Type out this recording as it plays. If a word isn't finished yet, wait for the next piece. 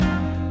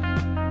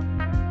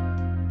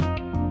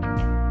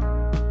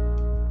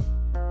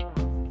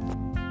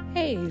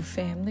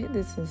family.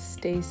 This is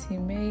Stacey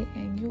May,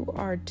 and you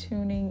are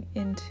tuning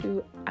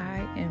into I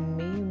Am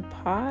Me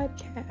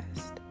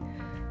podcast.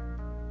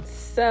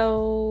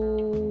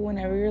 So,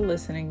 whenever you're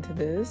listening to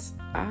this,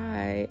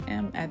 I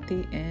am at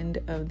the end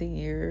of the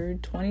year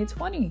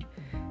 2020.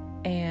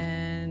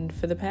 And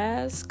for the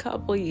past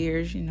couple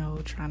years,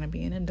 trying to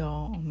be an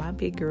adult on my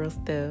big girl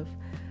stuff,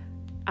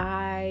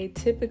 I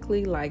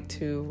typically like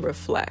to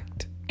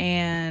reflect.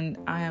 And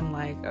I am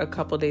like a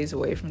couple days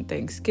away from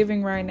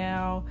Thanksgiving right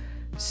now.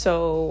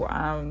 So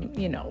I'm,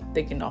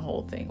 thinking the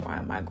whole thing. Why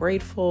am I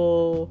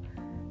grateful?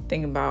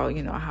 Thinking about,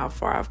 how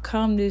far I've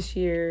come this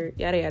year,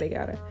 yada, yada,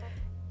 yada.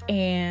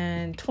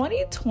 And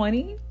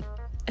 2020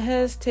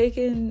 has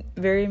taken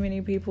very many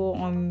people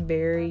on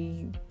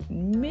very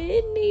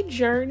many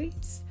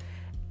journeys.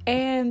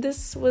 And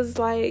this was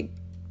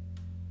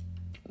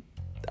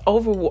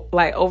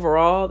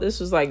overall, this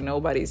was like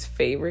nobody's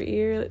favorite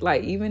year.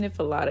 Like, even if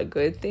a lot of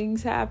good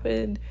things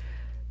happened,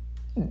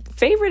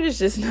 favorite is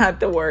just not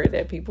the word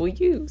that people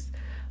use.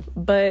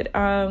 But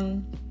I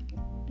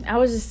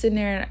was just sitting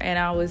there and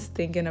I was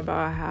thinking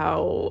about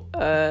how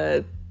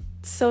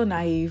so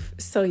naive,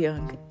 so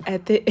young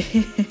at the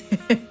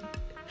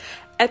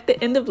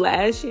end of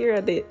last year,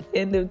 at the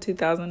end of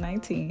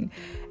 2019,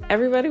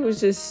 everybody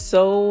was just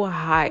so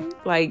hyped.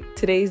 Like,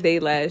 today's day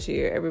last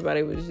year,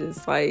 everybody was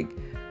just like,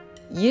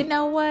 you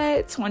know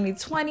what,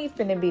 2020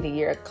 finna be the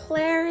year of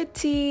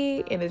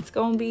clarity, and it's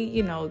gonna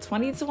be,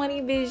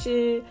 2020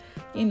 vision,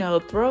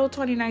 throw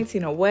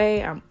 2019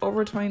 away. I'm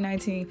over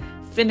 2019,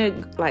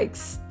 finna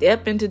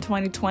step into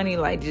 2020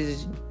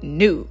 just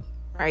new,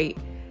 right?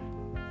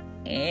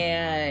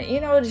 And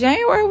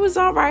January was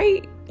all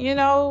right,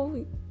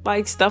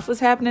 stuff was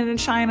happening in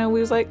China. We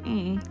was like,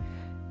 and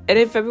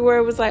then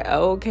February was like,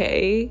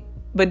 okay.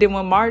 But then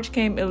when March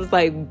came, it was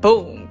like,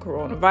 boom,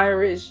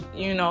 coronavirus,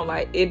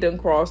 it done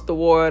crossed the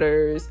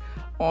waters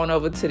on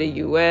over to the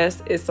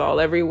US. It's all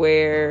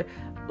everywhere.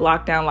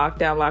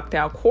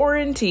 Lockdown,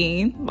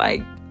 quarantine.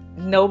 Like,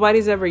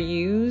 nobody's ever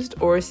used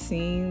or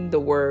seen the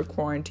word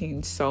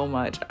quarantine so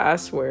much, I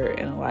swear,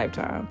 in a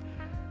lifetime.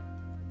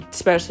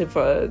 Especially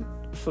for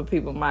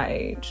people my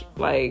age.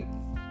 Like,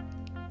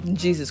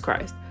 Jesus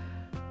Christ.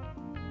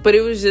 But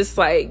it was just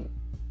like,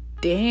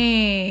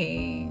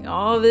 dang,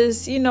 all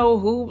this,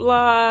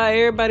 hoopla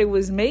everybody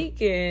was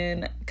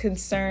making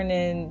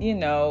concerning,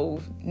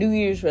 New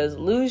Year's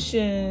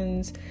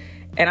resolutions.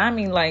 And I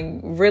mean,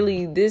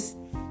 really, this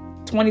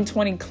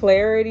 2020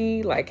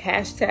 clarity,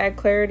 hashtag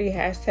clarity,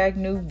 hashtag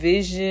new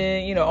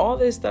vision, all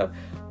this stuff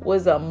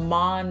was a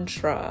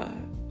mantra,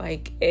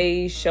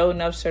 a show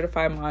enough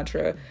certified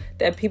mantra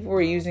that people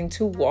were using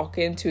to walk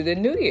into the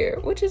new year,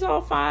 which is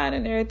all fine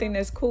and everything.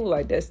 That's cool.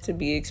 That's to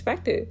be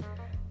expected.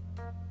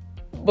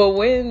 But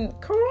when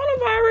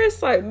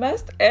coronavirus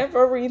messed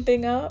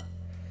everything up,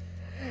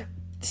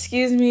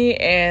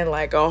 and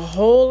a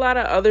whole lot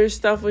of other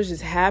stuff was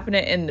just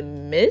happening in the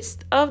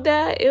midst of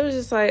that, it was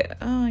just like,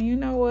 oh, you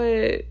know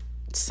what?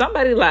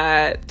 Somebody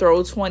lied.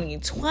 Throw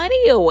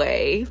 2020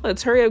 away.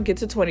 Let's hurry up, get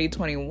to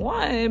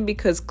 2021,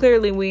 because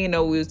clearly we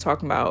know we was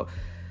talking about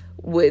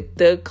with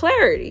the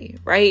clarity,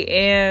 right?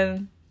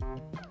 And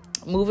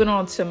moving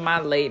on to my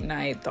late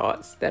night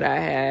thoughts that I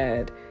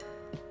had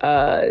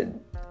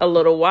a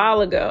little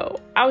while ago,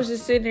 I was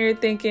just sitting there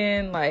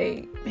thinking,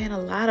 man, a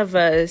lot of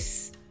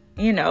us,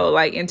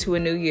 into a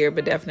new year,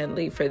 but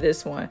definitely for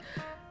this one,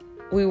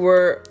 we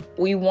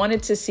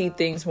wanted to see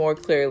things more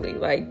clearly,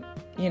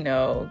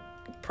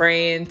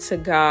 praying to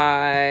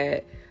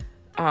God,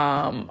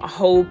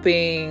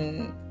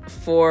 hoping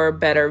for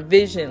better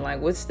vision.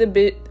 What's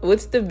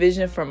the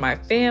vision for my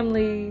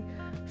family,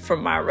 for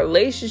my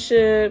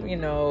relationship,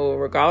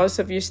 regardless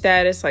of your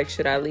status?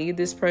 Should I leave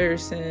this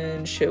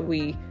person? Should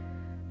we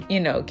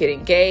get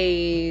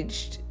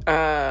engaged?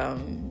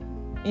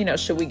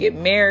 Should we get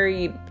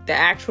married? The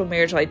actual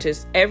marriage,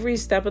 just every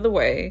step of the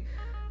way.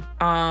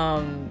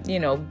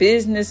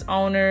 Business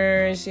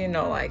owners,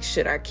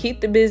 should I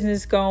keep the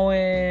business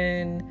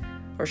going,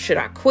 or should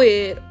I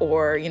quit,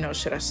 or,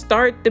 should I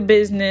start the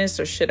business,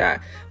 or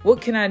what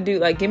can I do?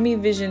 Give me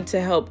vision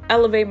to help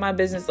elevate my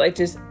business,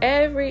 just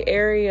every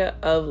area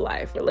of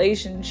life,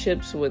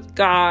 relationships with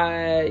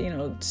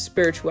God,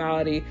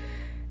 spirituality.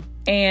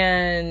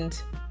 And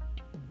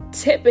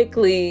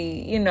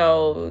typically,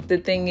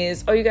 the thing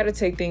is, you got to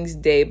take things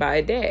day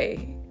by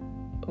day.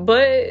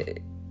 But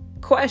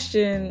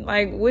question,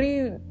 what do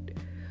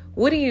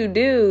you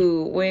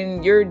do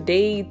when your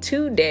day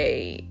to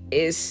day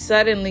is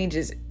suddenly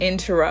just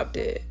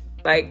interrupted?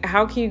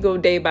 How can you go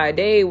day by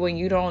day when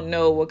you don't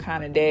know what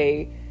kind of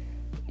day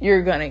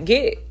you're gonna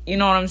get? You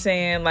know what I'm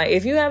saying?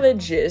 If you have a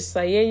gist,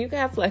 you can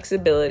have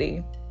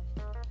flexibility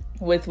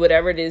with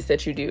whatever it is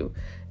that you do.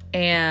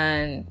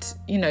 And,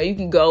 you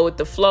can go with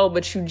the flow,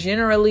 but you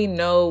generally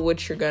know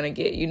what you're going to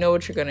get. You know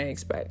what you're going to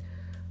expect.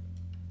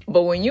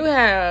 But when you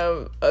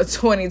have a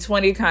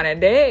 2020 kind of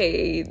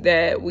day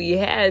that we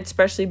had,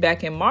 especially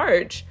back in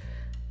March,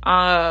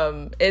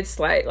 it's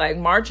like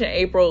March and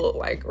April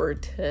were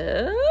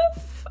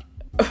tough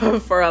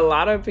for a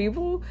lot of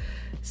people.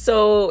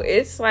 So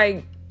it's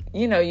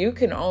you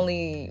can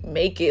only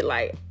make it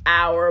like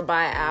hour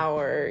by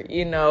hour,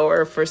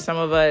 or for some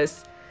of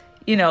us,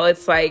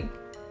 it's like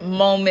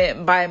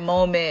moment by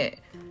moment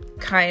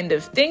kind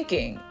of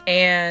thinking.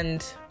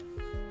 And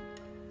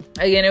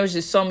again, it was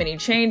just so many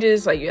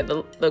changes. Like you had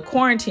the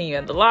quarantine, you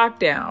had the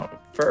lockdown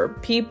for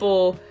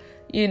people,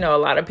 a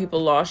lot of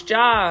people lost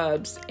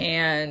jobs,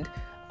 and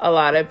a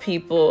lot of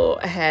people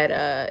had,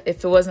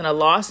 if it wasn't a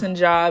loss in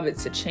job,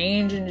 it's a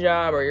change in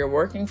job, or you're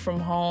working from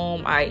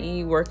home,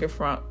 i.e.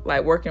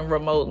 working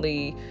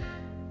remotely.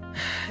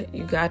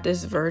 You got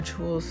this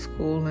virtual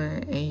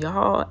schooling, and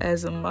y'all,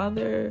 as a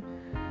mother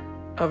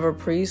of a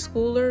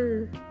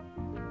preschooler,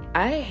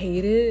 I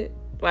hate it.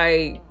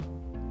 Like,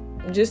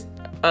 just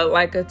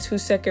like a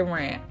 2-second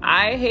rant.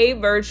 I hate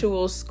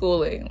virtual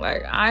schooling.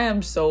 Like, I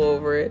am so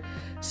over it.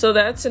 So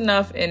that's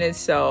enough in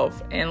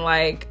itself. And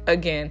like,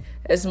 again,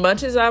 as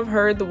much as I've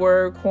heard the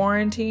word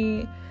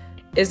quarantine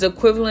is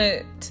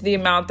equivalent to the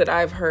amount that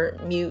I've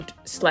heard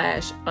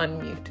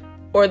mute/unmute,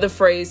 or the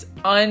phrase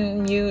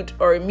unmute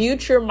or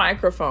mute your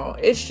microphone.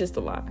 It's just a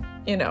lie,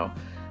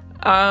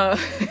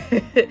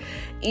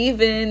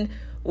 even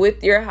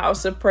with your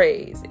house of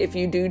praise, if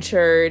you do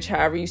church,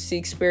 however you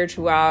seek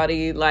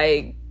spirituality,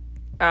 like,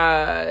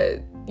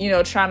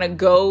 trying to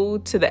go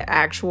to the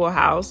actual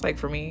house. Like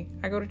for me,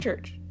 I go to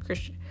church,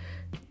 Christian.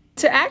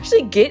 To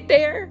actually get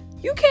there,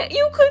 you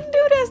couldn't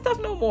do that stuff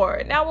no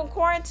more. Now, when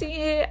quarantine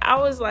hit, I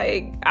was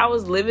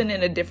living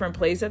in a different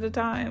place at the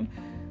time,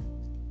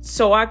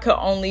 so I could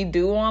only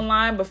do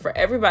online. But for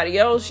everybody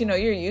else, you're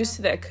used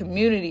to that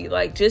community.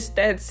 Like, just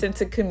that sense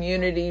of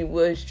community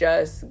was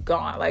just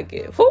gone. Like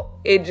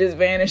it just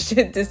vanished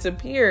and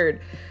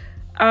disappeared.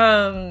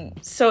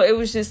 So it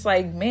was just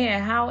like,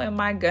 man, how am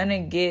I gonna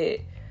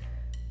get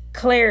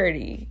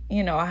clarity?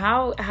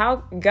 How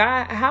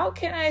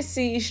can I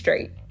see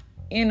straight?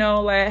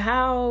 Like,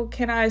 how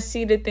can I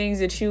see the things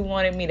that you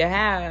wanted me to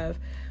have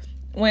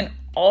when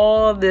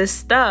all this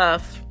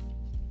stuff,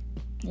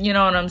 you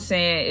know what I'm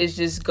saying, is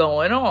just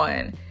going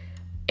on?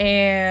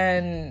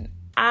 And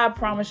I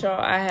promise y'all,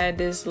 I had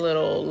this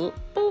little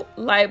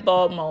light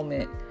bulb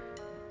moment.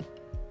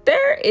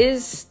 There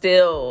is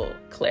still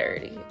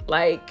clarity.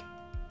 Like,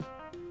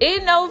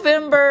 in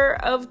November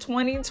of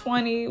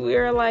 2020, we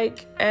are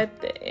like at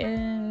the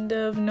end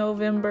of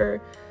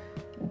November,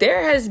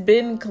 there has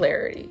been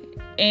clarity.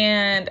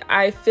 And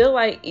I feel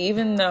like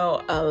even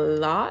though a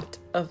lot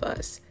of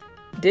us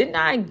did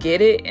not get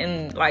it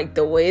in like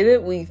the way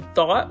that we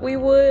thought we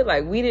would,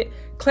 like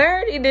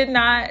clarity did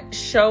not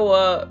show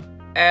up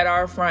at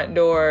our front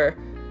door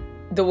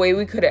the way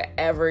we could have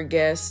ever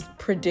guessed,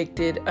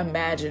 predicted,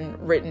 imagined,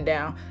 written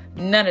down.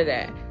 None of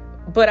that.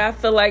 But I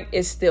feel like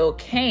it still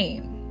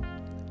came.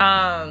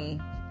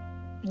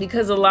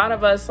 Because a lot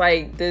of us,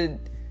 like the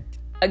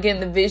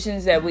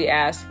visions that we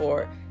asked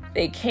for,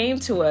 they came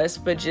to us,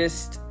 but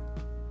just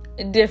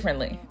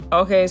differently.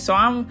 Okay, so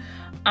I'm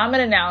an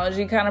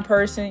analogy kind of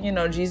person.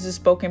 Jesus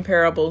spoke in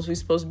parables. We're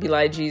supposed to be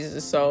like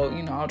Jesus, so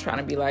I'm trying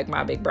to be like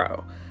my big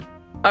bro.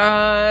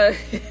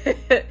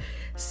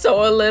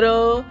 So a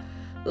little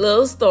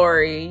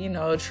story.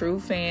 True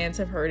fans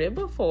have heard it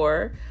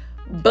before,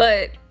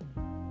 but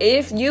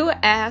if you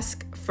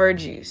ask for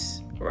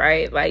juice,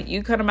 right? Like,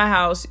 you come to my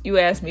house, you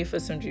ask me for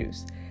some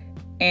juice,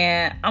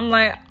 and I'm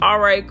like, all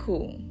right,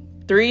 cool.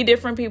 3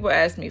 different people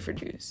asked me for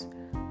juice.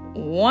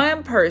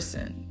 One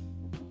person,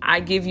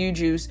 I give you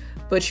juice,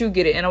 but you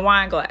get it in a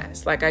wine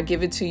glass. Like, I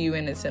give it to you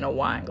and it's in a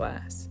wine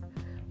glass.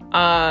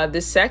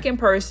 The second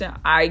person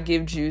I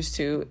give juice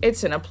to,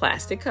 it's in a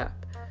plastic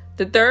cup.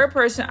 The third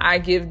person I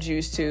give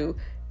juice to,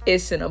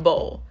 it's in a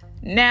bowl.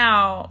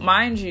 Now,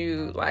 mind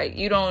you, like,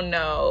 you don't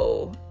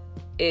know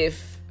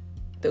if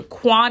the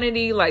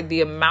quantity, like the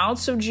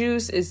amounts of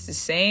juice is the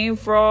same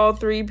for all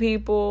 3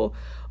 people,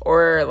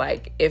 or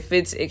like if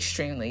it's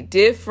extremely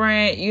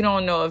different. You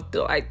don't know if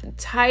the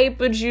type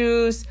of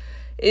juice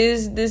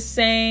is the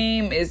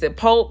same. Is it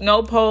pulp,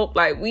 no pulp?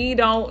 Like, we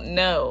don't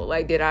know.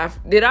 Like, did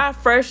I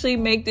freshly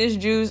make this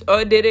juice,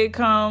 or did it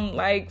come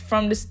like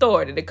from the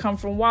store? Did it come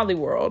from Wally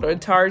World or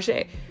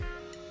Target?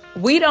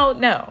 We don't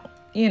know.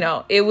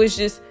 It was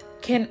just,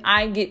 can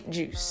I get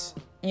juice?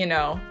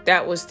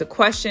 That was the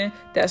question.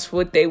 That's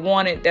what they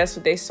wanted. That's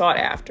what they sought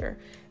after.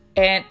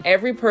 And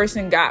every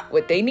person got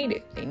what they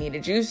needed. They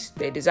needed juice.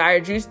 They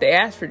desired juice. They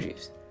asked for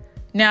juice.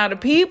 Now, the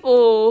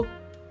people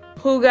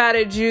who got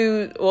a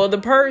juice, well, the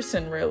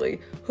person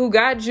really who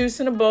got juice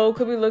in a bowl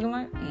could be looking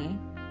like,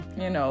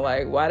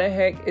 like, why the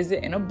heck is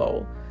it in a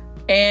bowl?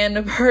 And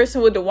the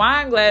person with the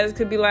wine glass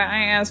could be like,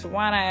 I ain't asked for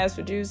wine, I asked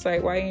for juice.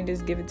 Like, why you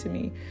just give it to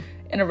me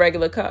in a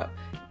regular cup?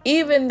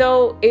 Even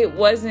though it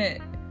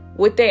wasn't,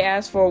 what they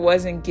asked for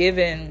wasn't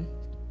given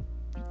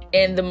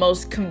in the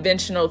most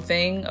conventional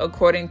thing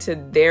according to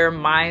their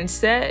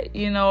mindset,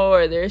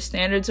 or their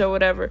standards or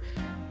whatever,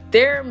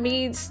 their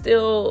needs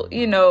still,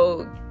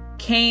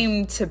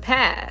 came to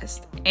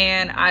pass.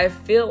 And I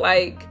feel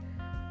like,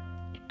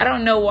 I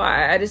don't know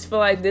why, I just feel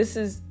like this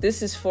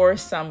is for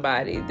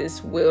somebody.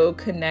 This will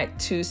connect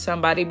to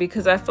somebody,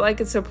 because I feel like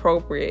it's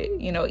appropriate.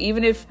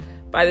 Even if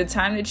by the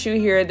time that you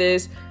hear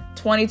this,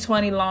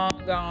 2020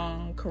 long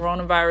gone,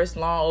 coronavirus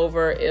long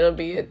over. It'll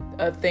be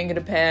a thing of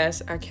the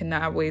past. I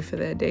cannot wait for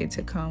that day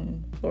to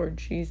come, Lord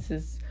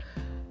Jesus.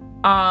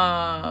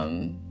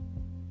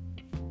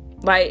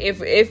 Like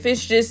if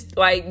it's just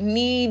like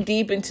knee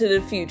deep into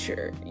the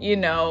future,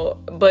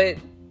 but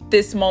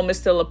this moment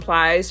still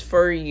applies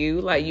for you.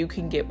 Like, you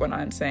can get what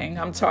I'm saying.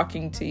 I'm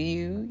talking to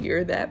you.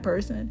 You're that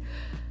person.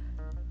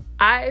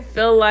 I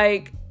feel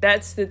like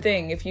that's the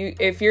thing. If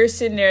you're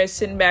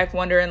sitting back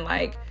wondering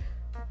like,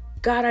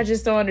 God, I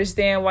just don't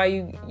understand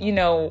why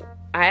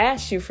I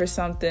asked you for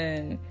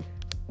something,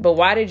 but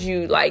why did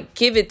you like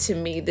give it to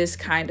me this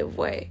kind of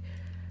way?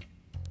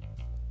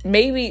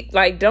 Maybe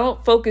like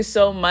don't focus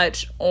so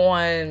much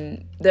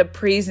on the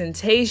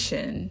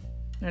presentation,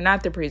 or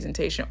not the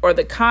presentation, or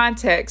the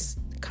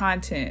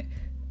content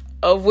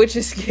of which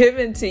is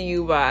given to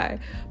you by,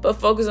 but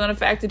focus on the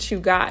fact that you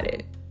got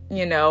it,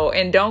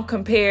 and don't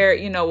compare,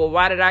 well,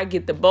 why did I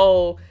get the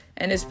bowl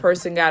and this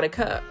person got a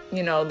cup?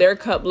 Their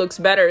cup looks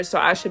better, so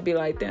I should be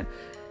like them.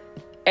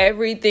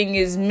 Everything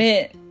is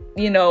meant,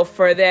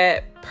 for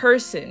that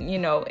person,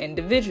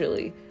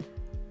 individually.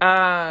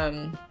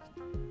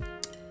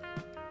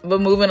 But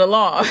moving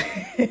along,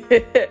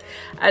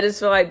 I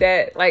just feel like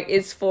that, like I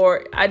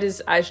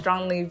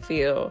strongly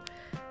feel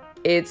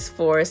it's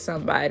for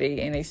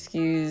somebody, and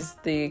excuse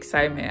the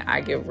excitement.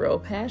 I get real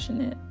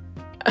passionate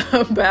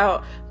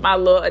about my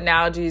little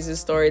analogies and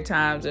story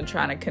times and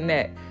trying to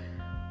connect.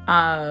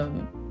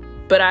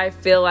 But I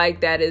feel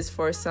like that is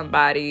for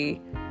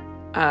somebody,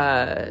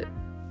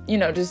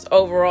 just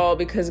overall,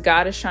 because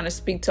God is trying to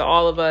speak to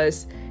all of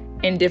us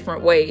in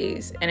different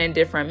ways and in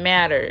different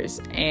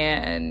matters.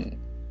 And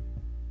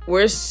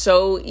we're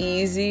so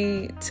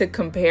easy to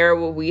compare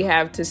what we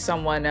have to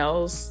someone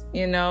else,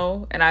 and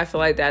I feel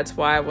like that's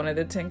why one of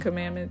the 10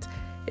 commandments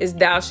is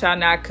thou shalt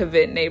not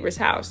covet neighbor's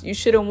house. You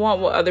shouldn't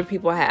want what other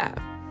people have,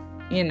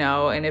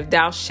 and if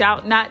thou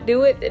shalt not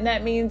do it, then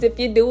that means if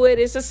you do it,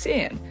 it's a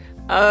sin.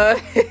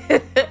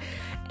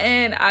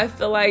 And I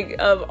feel like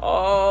of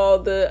all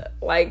the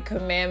like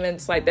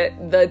commandments like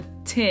that, the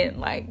 10,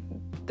 like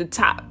the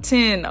top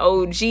 10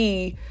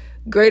 OG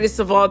greatest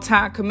of all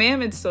time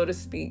commandments, so to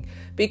speak,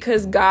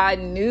 because God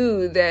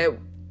knew that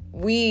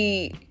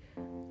I'm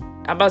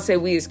about to say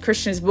we as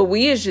Christians, but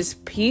we as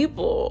just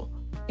people,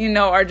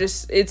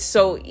 it's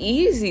so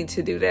easy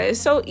to do that. It's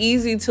so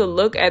easy to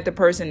look at the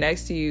person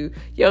next to you,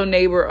 your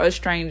neighbor, a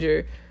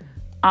stranger,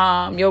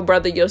 your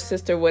brother, your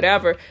sister,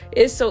 whatever.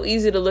 It's so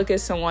easy to look at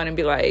someone and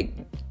be like,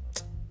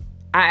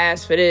 I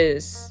asked for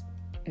this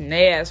and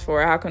they asked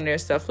for it. How come their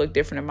stuff look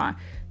different than mine?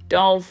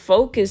 Don't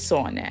focus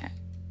on that.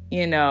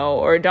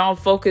 Or don't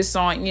focus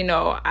on,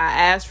 I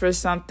asked for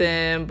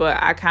something,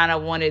 but I kind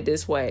of want it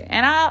this way.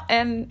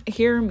 And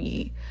hear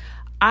me,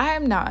 I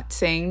am not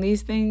saying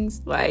these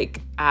things like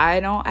I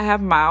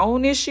have my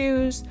own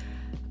issues.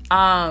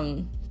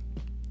 I'm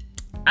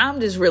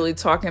just really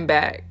talking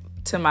back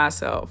to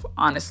myself,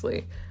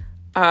 honestly.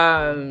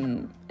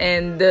 And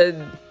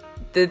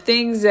the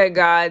things that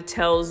God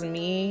tells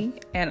me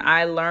and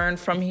I learn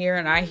from here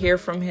and I hear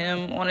from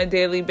him on a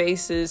daily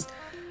basis,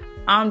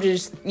 I'm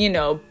just,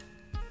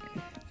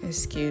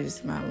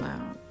 excuse my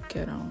loud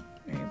ghetto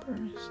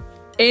neighbors.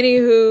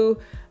 Anywho,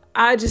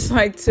 I just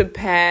like to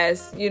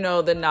pass,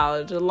 the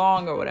knowledge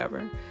along or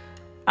whatever.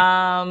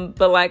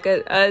 But like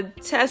a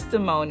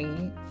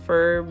testimony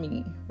for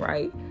me,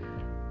 right?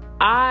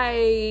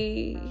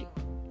 I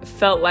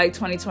felt like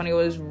 2020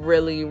 was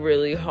really,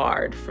 really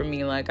hard for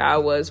me. Like I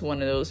was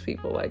one of those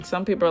people. Like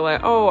some people are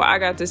like, oh, I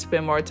got to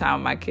spend more time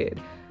with my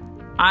kid.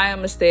 I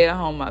am a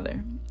stay-at-home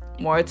mother.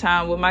 More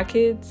time with my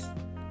kids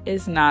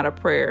is not a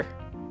prayer.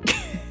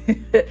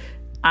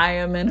 I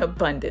am in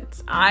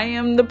abundance. I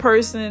am the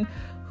person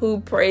who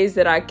prays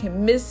that I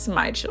can miss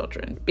my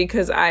children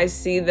because I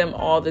see them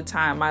all the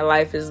time. My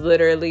life is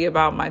literally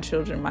about my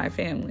children, my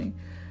family.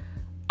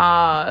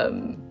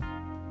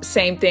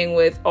 Same thing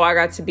with, I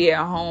got to be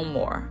at home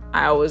more.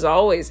 I was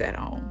always at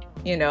home,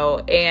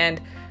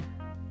 and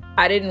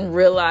I didn't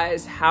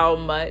realize how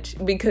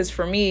much, because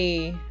for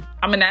me,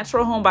 I'm a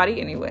natural homebody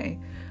anyway,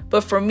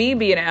 but for me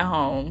being at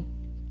home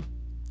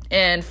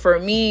and for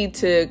me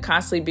to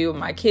constantly be with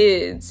my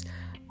kids,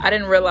 I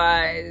didn't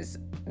realize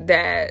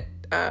that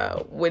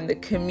when the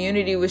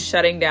community was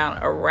shutting down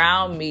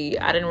around me,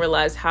 I didn't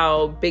realize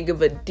how big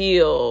of a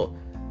deal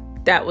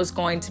that was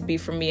going to be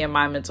for me and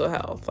my mental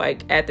health.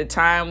 Like at the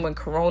time when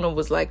Corona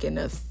was like in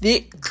the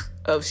thick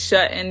of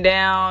shutting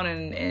down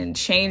and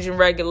changing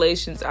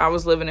regulations, I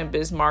was living in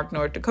Bismarck,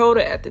 North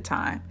Dakota at the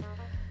time.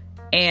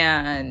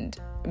 And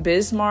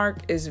Bismarck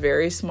is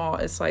very small.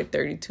 It's like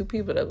 32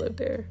 people that live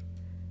there.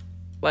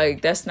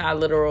 Like that's not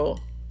literal,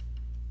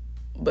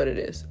 but it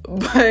is.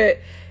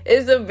 But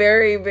it's a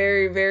very,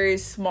 very, very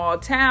small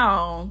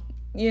town,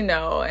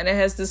 and it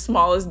has the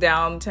smallest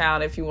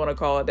downtown, if you want to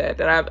call it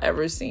that I've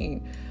ever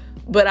seen.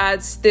 But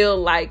I'd still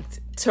liked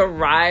to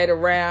ride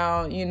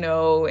around,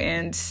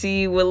 and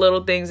see what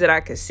little things that I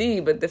could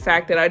see. But the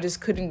fact that I just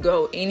couldn't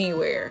go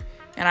anywhere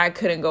and I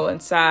couldn't go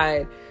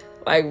inside,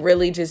 like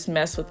really just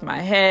mess with my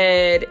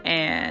head.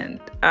 And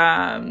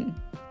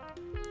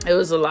it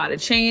was a lot of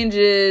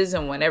changes.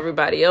 And when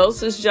everybody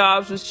else's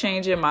jobs was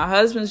changing, my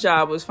husband's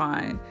job was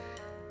fine.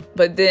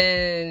 But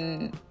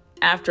then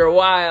after a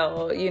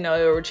while,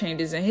 there were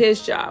changes in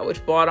his job,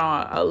 which brought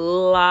on a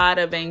lot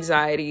of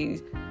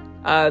anxiety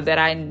that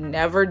I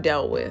never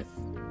dealt with.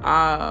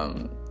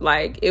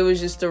 It was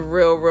just a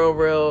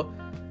real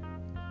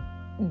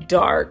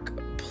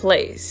dark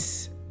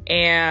place.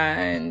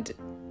 And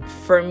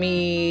for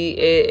me,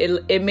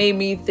 it made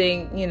me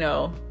think,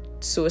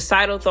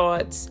 suicidal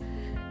thoughts.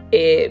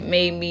 It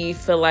made me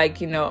feel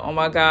like, oh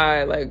my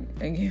God,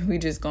 we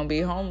just gonna be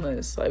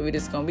homeless. We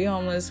just gonna be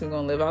homeless. We're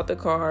gonna live out the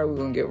car. We're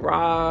gonna get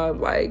robbed.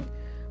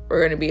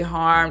 We're gonna be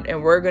harmed,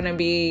 and we're gonna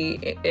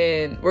be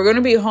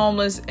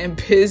homeless in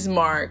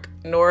Bismarck,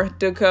 North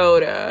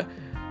Dakota,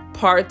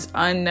 parts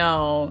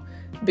unknown,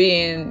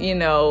 being,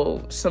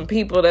 some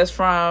people that's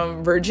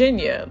from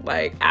Virginia.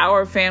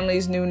 Our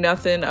families knew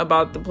nothing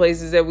about the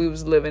places that we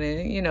was living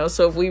in,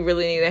 so if we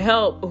really needed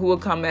help, who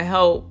would come and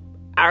help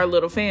our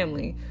little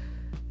family?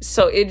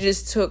 So it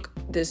just took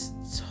this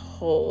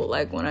toll.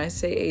 When I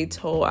say a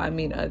toll, I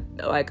mean a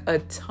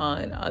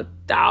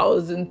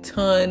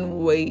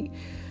 1,000-ton weight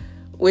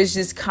was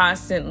just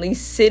constantly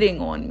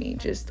sitting on me,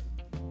 just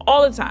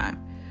all the time.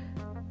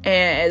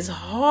 And as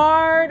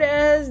hard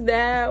as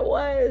that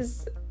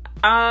was,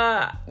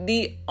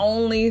 the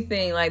only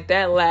thing,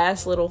 that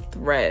last little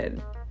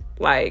thread,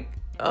 a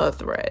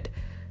thread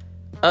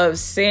of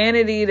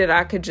sanity that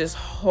I could just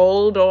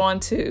hold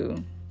on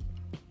to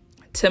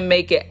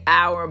make it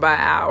hour by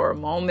hour,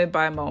 moment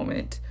by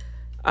moment,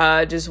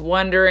 just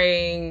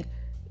wondering,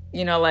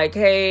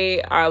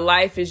 hey, our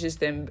life is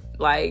just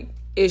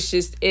it's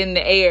just in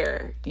the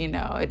air,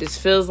 it just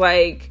feels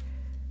like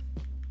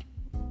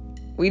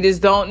we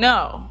just don't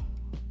know,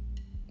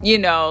 we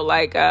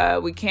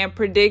can't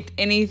predict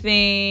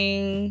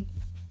anything.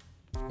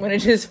 When it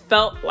just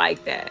felt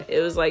like that,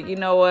 it was like,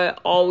 what,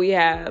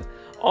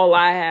 all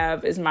I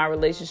have is my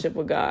relationship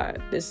with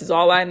God. This is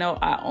all I know.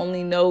 I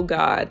only know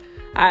God.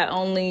 I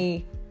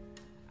only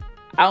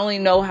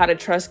know how to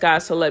trust God,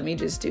 so let me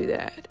just do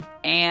that.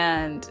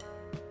 And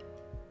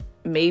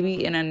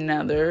maybe in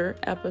another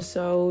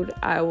episode,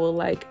 I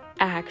will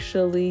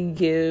actually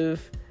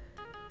give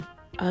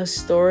a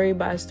story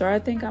by story. I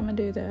think I'm gonna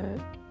do that.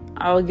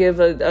 I'll give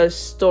a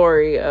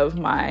story of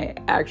my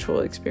actual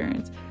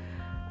experience.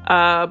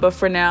 But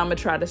for now, I'm gonna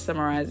try to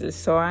summarize this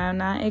so I am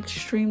not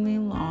extremely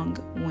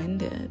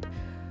long-winded.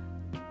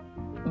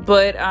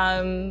 But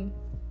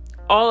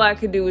all I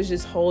could do was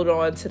just hold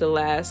on to the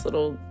last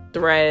little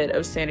thread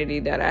of sanity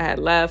that I had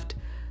left,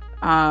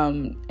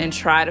 and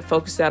try to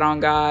focus that on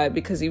God,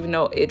 because even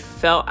though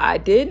I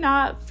did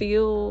not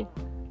feel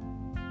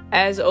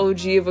as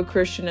OG of a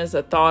Christian as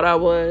I thought I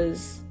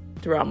was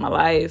throughout my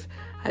life.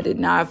 I did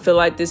not feel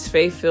like this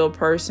faith-filled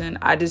person.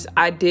 I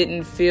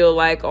didn't feel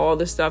like all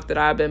the stuff that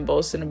I've been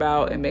boasting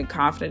about and been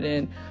confident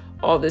in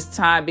all this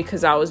time,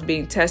 because I was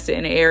being tested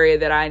in an area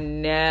that I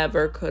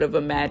never could have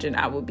imagined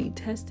I would be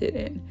tested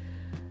in.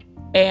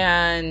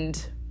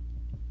 And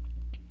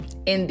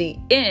in the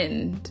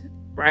end,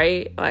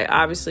 right?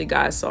 Obviously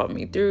God saw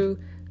me through.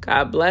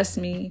 God blessed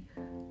me.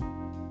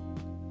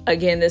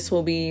 Again, this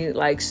will be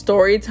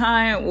story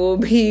time will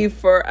be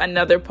for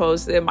another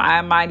post.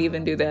 I might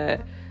even do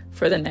that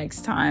for the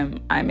next time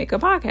I make a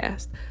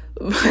podcast.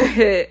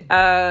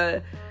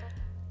 But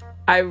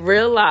I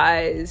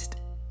realized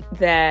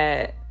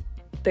that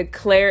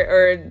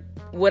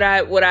what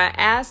I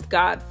asked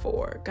God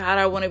for. God,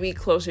 I want to be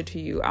closer to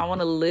you. I want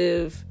to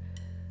live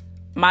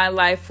my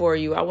life for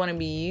you. I want to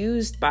be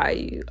used by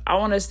you. I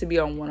want us to be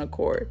on one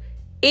accord.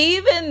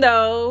 Even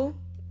though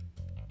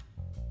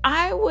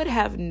I would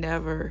have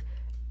never,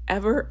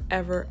 ever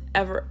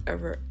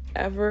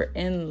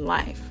in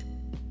life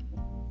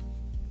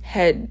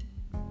had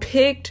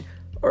picked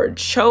or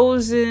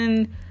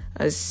chosen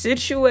a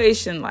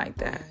situation like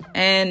that.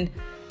 And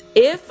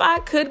if I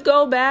could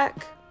go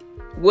back,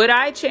 would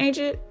I change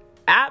it?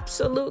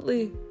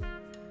 Absolutely.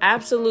 I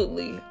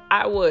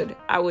would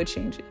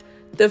change it.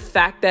 The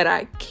fact that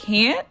I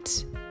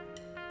can't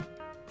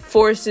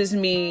forces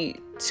me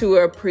to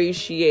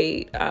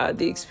appreciate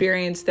the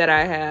experience that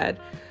I had.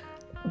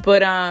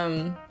 But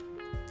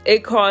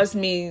it caused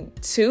me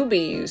to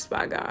be used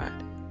by God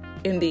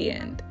in the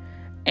end.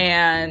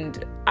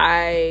 And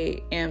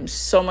I am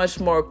so much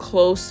more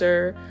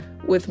closer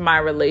with my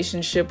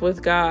relationship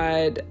with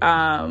God.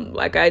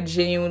 I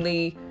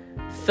genuinely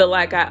feel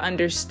like I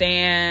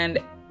understand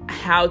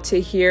how to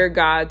hear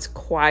God's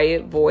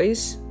quiet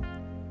voice,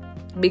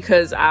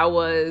 because I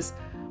was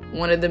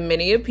one of the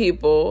many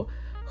people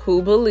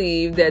who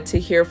believed that to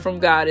hear from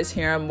God is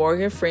hearing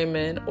Morgan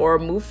Freeman or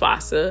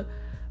Mufasa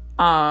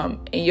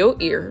in your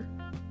ear.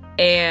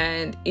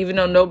 And even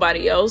though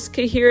nobody else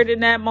could hear it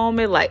in that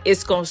moment,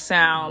 it's gonna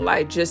sound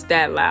just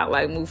that loud,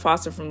 like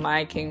Mufasa from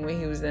Lion King when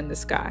he was in the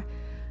sky.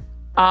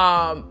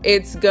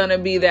 It's gonna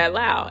be that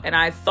loud. And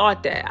I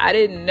thought that. I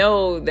didn't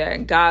know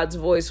that God's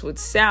voice would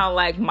sound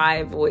like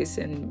my voice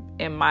in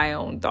my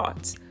own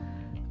thoughts.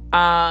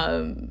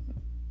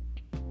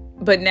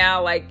 but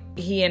now, like,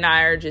 he and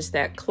I are just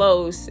that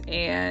close,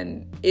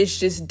 and it's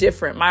just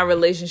different. My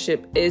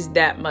relationship is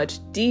that much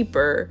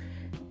deeper.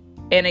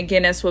 And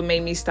again, that's what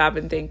made me stop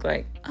and think,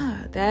 like,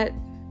 that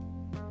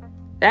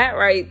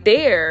right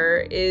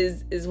there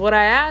is what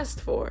I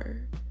asked for.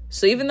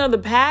 So even though the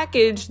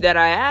package that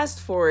I asked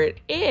for it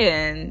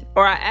in,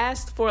 or I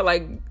asked for,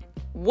 like,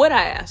 what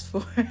I asked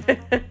for,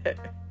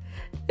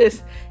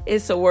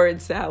 it's a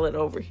word salad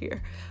over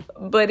here.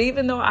 But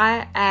even though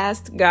I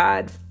asked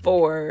God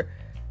for,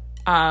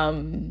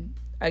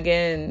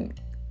 again,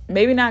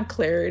 maybe not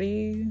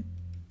clarity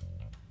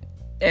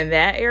in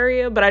that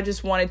area, but I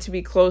just wanted to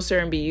be closer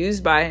and be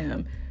used by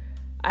him.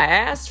 I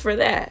asked for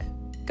that.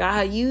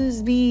 God,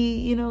 use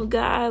me,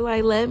 God,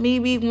 like, let me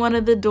be one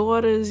of the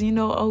daughters,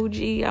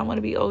 OG. I want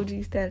to be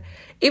OG status.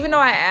 Even though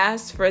I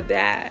asked for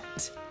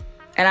that,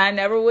 and I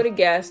never would have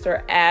guessed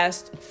or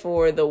asked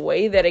for the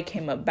way that it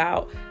came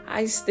about,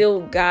 I still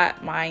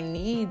got my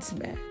needs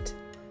met.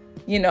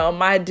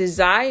 My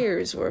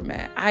desires were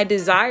met. I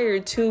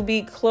desired to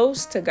be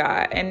close to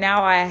God, and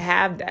now I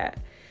have that.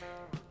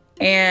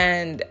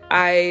 And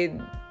I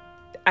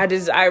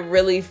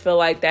really feel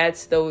like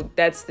that's the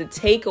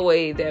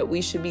takeaway that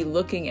we should be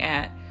looking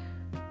at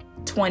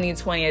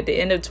 2020, at the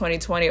end of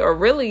 2020, or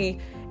really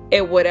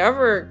at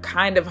whatever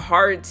kind of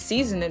hard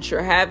season that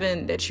you're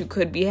having, that you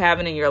could be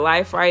having in your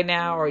life right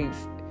now, or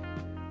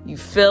you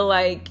feel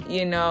like,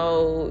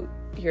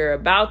 you're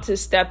about to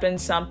step in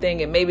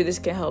something, and maybe this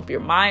can help your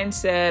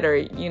mindset, or,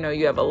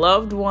 you have a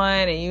loved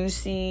one and you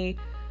see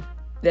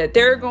that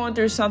they're going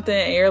through something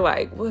and you're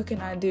like, what can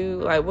I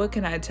do? Like, what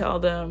can I tell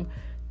them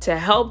to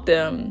help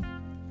them?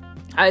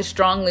 I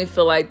strongly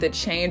feel like the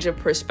change of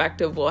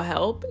perspective will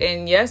help.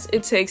 And yes,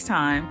 it takes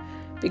time,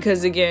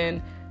 because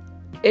again,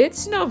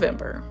 it's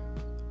November.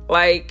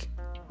 Like,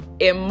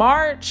 in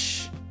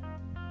March,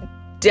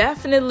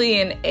 definitely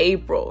in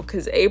April,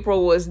 because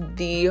April was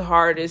the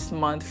hardest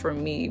month for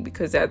me,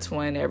 because that's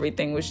when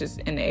everything was just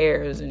in the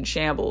air, it was in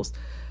shambles.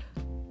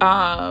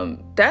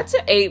 That's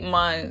an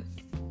 8-month,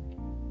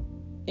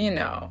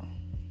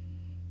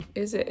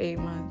 is it 8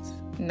 months?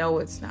 No,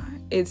 it's not.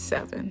 It's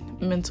 7.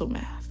 Mental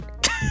math.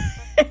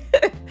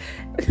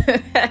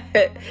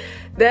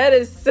 That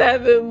is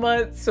 7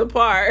 months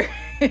apart.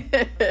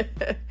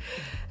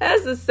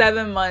 That's a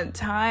 7-month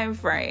time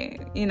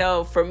frame,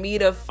 for me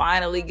to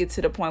finally get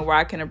to the point where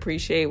I can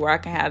appreciate, where I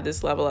can have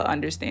this level of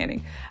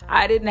understanding.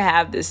 I didn't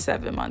have this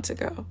 7 months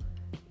ago.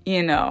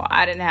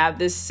 I didn't have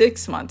this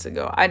 6 months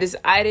ago. I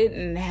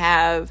didn't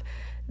have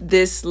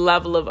this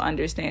level of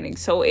understanding.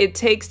 So it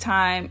takes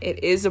time.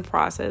 It is a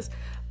process,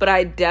 but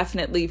I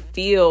definitely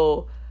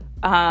feel,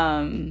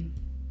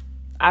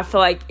 I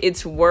feel like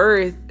it's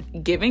worth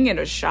giving it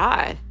a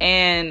shot.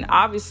 And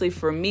obviously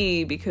for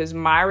me, because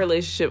my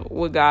relationship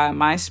with God,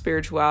 my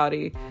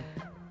spirituality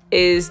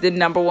is the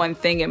number one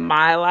thing in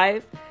my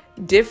life,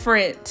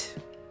 different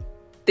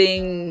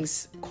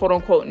things, quote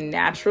unquote,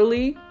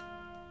 naturally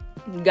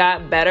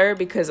got better,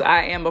 because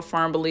I am a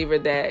firm believer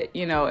that,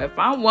 if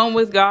I'm one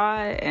with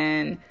God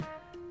and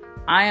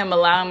I am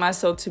allowing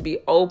myself to be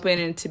open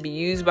and to be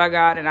used by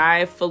God, and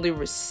I fully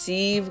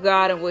receive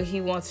God and what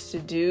he wants to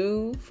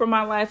do for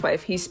my life. Like,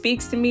 if he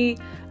speaks to me,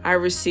 I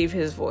receive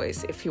his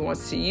voice. If he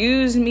wants to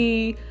use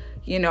me,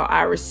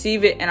 I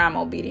receive it and I'm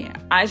obedient.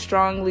 I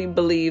strongly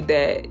believe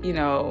that,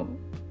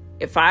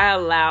 if I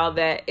allow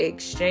that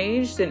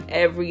exchange, then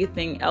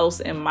everything else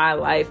in my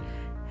life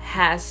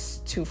has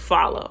to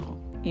follow,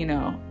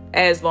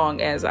 as long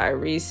as I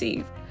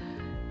receive.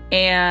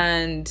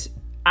 And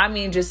I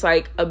mean, just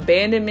like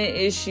abandonment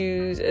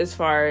issues, as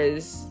far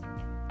as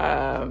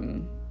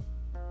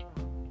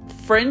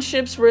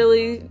friendships,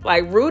 really,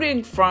 like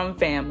rooting from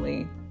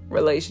family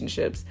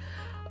relationships,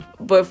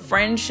 but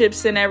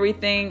friendships and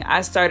everything, I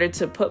started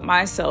to put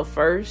myself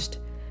first.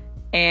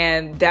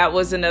 And that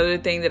was another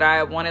thing that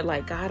I wanted,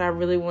 like, God, I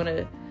really want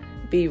to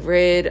be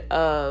rid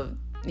of,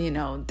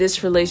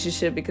 this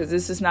relationship, because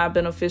this is not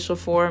beneficial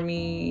for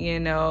me,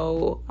 and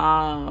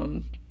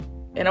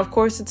of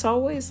course, it's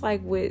always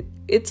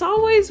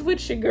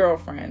with your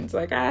girlfriends.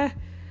 Like, I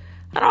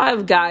don't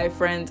have guy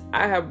friends.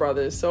 I have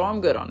brothers, so I'm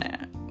good on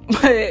that.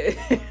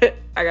 But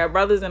I got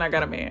brothers and I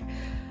got a man.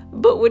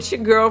 But with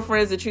your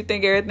girlfriends that you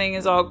think everything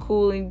is all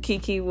cool and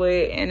kiki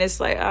with, and it's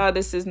like, oh,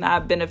 this is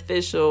not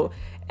beneficial,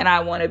 and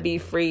I want to be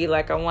free.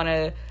 Like, I want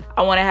to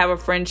have a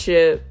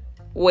friendship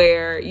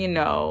where,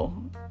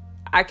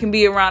 I can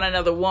be around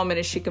another woman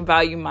and she can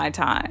value my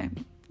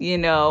time,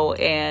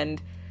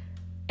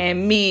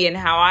 and me and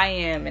how I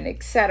am, and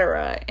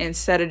etc.,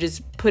 instead of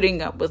just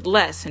putting up with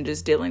less and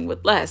just dealing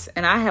with less.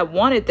 And I have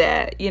wanted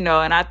that, and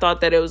I thought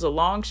that it was a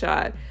long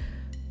shot.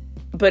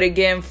 But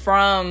again,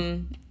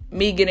 from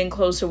me getting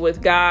closer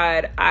with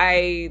God,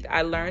 I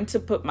learned to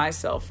put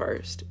myself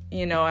first,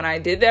 and I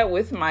did that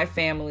with my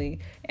family,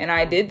 and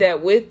I did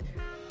that with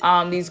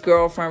these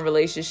girlfriend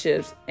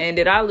relationships. And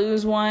did I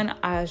lose one?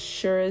 I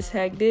sure as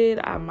heck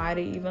did. I might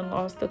have even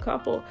lost a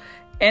couple,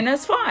 and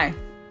that's fine,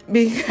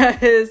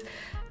 because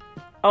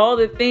all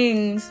the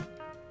things,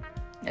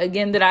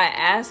 again, that I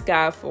asked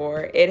God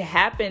for, it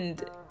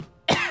happened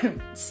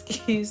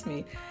excuse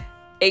me,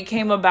 it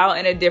came about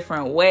in a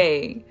different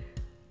way.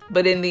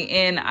 But in the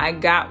end, I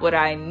got what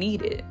I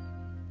needed,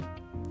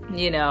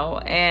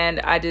 and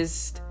I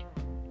just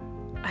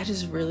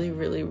really,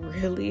 really,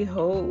 really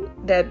hope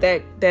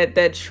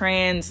that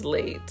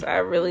translates. I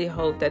really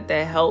hope that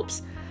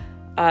helps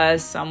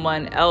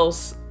someone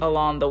else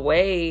along the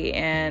way.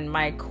 And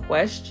my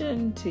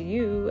question to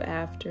you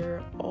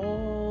after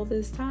all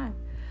this time,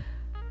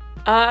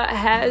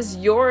 has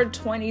your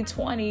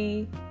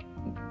 2020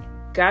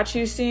 got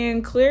you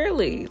seeing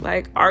clearly?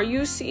 Like, are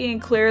you seeing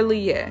clearly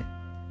yet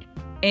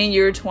in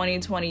your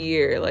 2020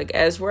 year? Like,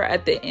 as we're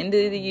at the end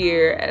of the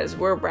year, as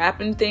we're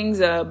wrapping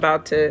things up,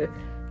 about to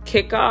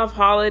kick off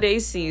holiday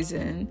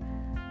season,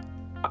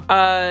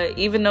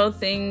 even though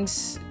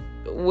things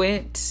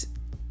went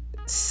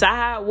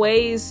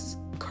sideways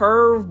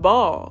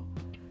curveball,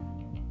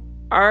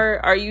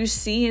 are you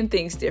seeing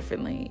things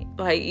differently?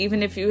 Like,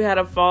 even if you had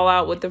a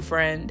fallout with a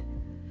friend,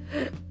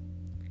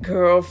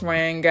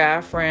 girlfriend, guy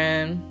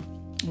friend,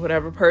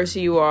 whatever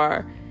person you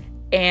are,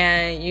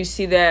 and you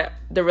see that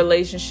the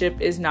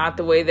relationship is not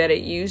the way that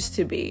it used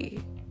to be,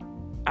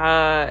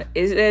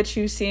 is that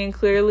you seeing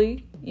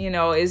clearly?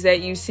 Is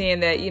that you seeing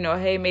that,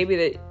 hey, maybe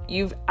that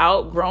you've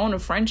outgrown a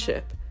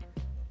friendship.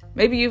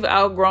 Maybe you've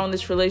outgrown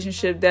this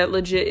relationship that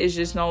legit is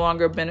just no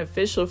longer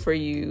beneficial for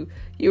you.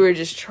 You were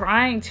just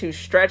trying to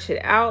stretch it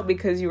out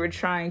because you were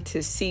trying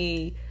to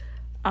see,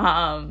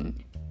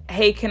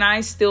 hey, can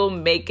I still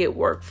make it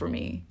work for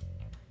me?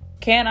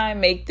 Can I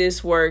make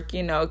this work?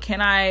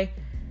 Can I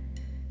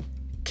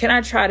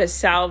try to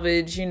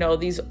salvage,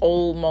 these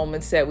old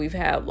moments that we've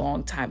had a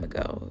long time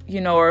ago,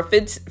 or if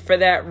it's for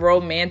that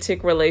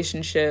romantic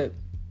relationship,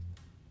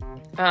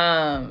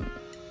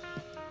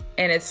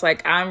 and it's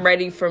like, I'm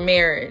ready for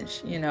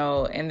marriage,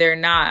 and they're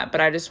not,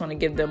 but I just want to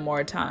give them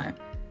more time.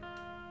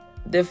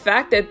 The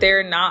fact that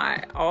they're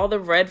not, all the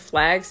red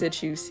flags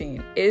that you've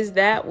seen, is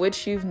that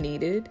what you've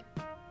needed?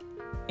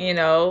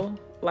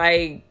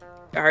 Like,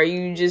 are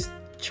you just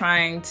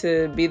trying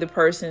to be the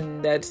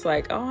person that's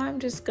like, oh, I'm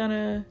just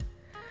gonna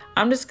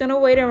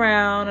wait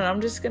around, and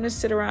I'm just gonna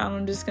sit around,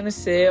 I'm just gonna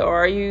sit?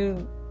 Or are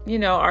you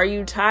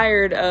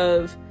tired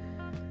of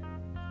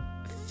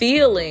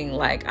feeling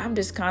like I'm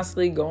just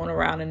constantly going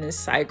around in this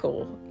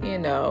cycle?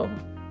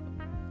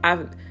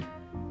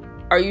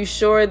 Are you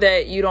sure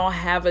that you don't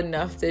have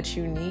enough that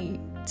you need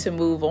to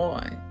move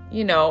on?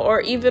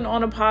 Or even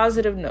on a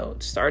positive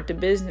note, start the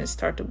business,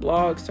 start the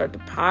blog, start the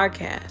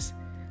podcast,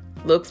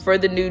 look for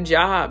the new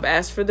job,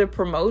 ask for the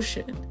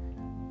promotion,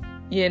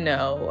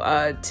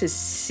 to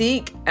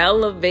seek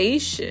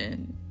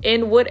elevation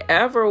in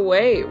whatever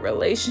way,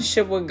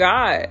 relationship with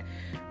God,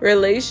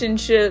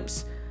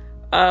 relationships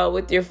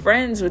with your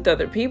friends, with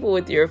other people,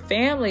 with your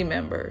family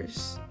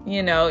members.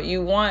 You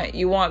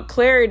want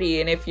clarity.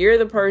 And if you're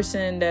the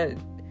person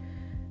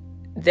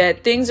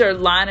that things are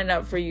lining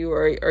up for you,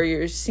 or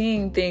you're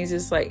seeing things,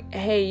 it's like,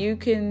 hey, you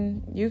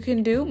can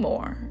do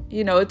more.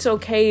 It's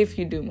okay if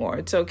you do more.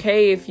 It's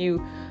okay if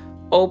you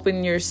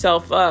open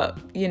yourself up,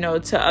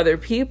 to other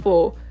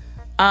people.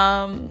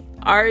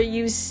 Are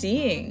you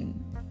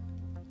seeing,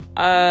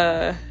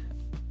 how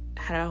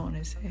do I want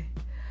to say?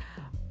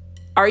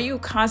 Are you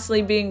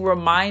constantly being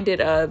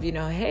reminded of,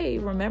 hey,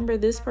 remember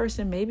this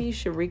person? Maybe you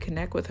should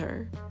reconnect with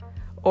her.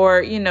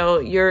 Or,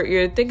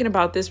 you're thinking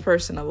about this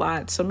person a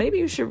lot, so maybe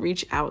you should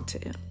reach out to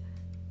him.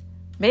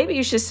 Maybe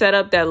you should set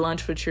up that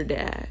lunch with your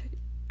dad.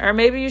 Or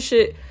maybe you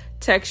should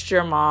text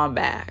your mom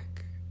back.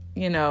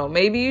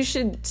 Maybe you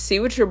should see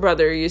what your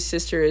brother or your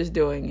sister is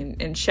doing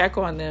and check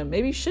on them.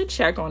 Maybe you should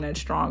check on that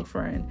strong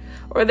friend,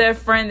 or that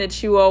friend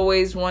that you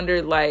always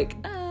wondered, like,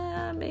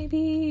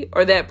 maybe,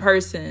 or that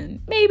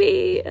person,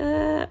 maybe,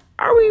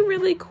 are we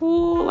really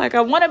cool? Like,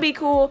 I want to be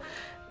cool.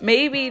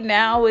 Maybe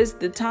now is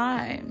the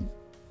time.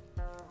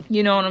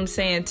 You know what I'm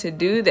saying? To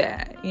do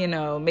that,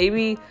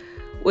 maybe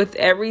with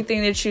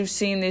everything that you've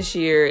seen this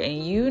year,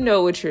 and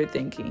what you're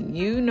thinking,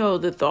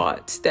 the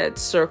thoughts that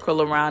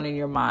circle around in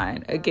your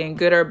mind, again,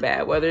 good or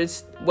bad,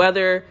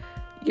 whether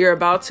you're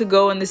about to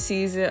go in the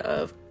season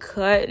of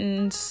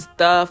cutting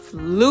stuff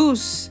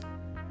loose,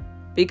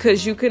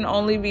 because you can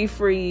only be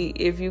free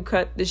if you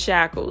cut the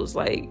shackles.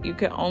 Like, you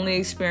can only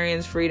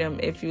experience freedom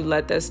if you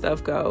let that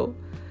stuff go,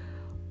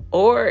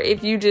 or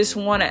if you just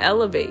want to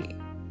elevate.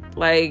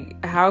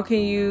 Like, how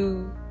can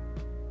you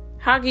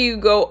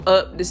go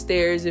up the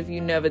stairs if you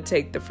never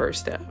take the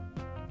first step?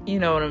 You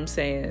know what I'm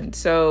saying?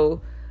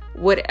 So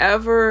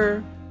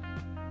whatever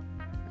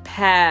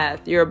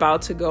path you're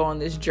about to go on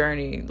this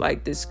journey,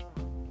 like this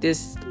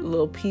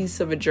little piece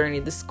of a journey,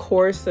 this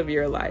course of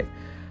your life,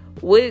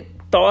 what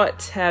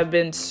thoughts have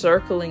been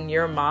circling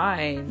your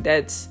mind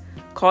that's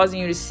causing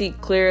you to see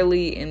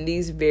clearly in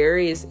these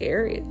various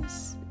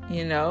areas?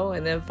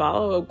 And then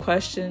follow-up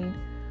question,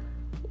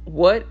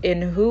 what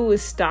and who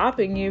is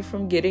stopping you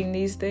from getting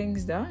these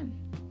things done?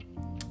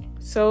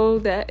 So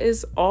that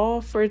is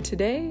all for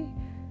today,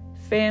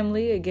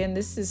 family. Again,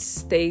 this is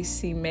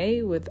Stacey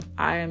May with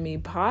I Am Me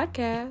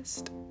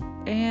Podcast.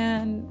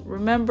 And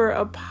remember,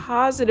 a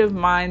positive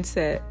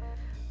mindset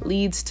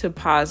leads to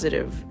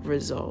positive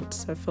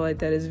results. I feel like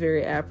that is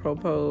very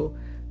apropos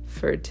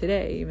for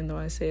today, even though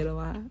I say it a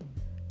lot.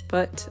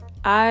 But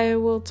I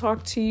will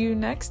talk to you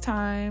next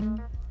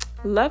time.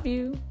 Love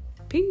you.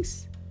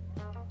 Peace.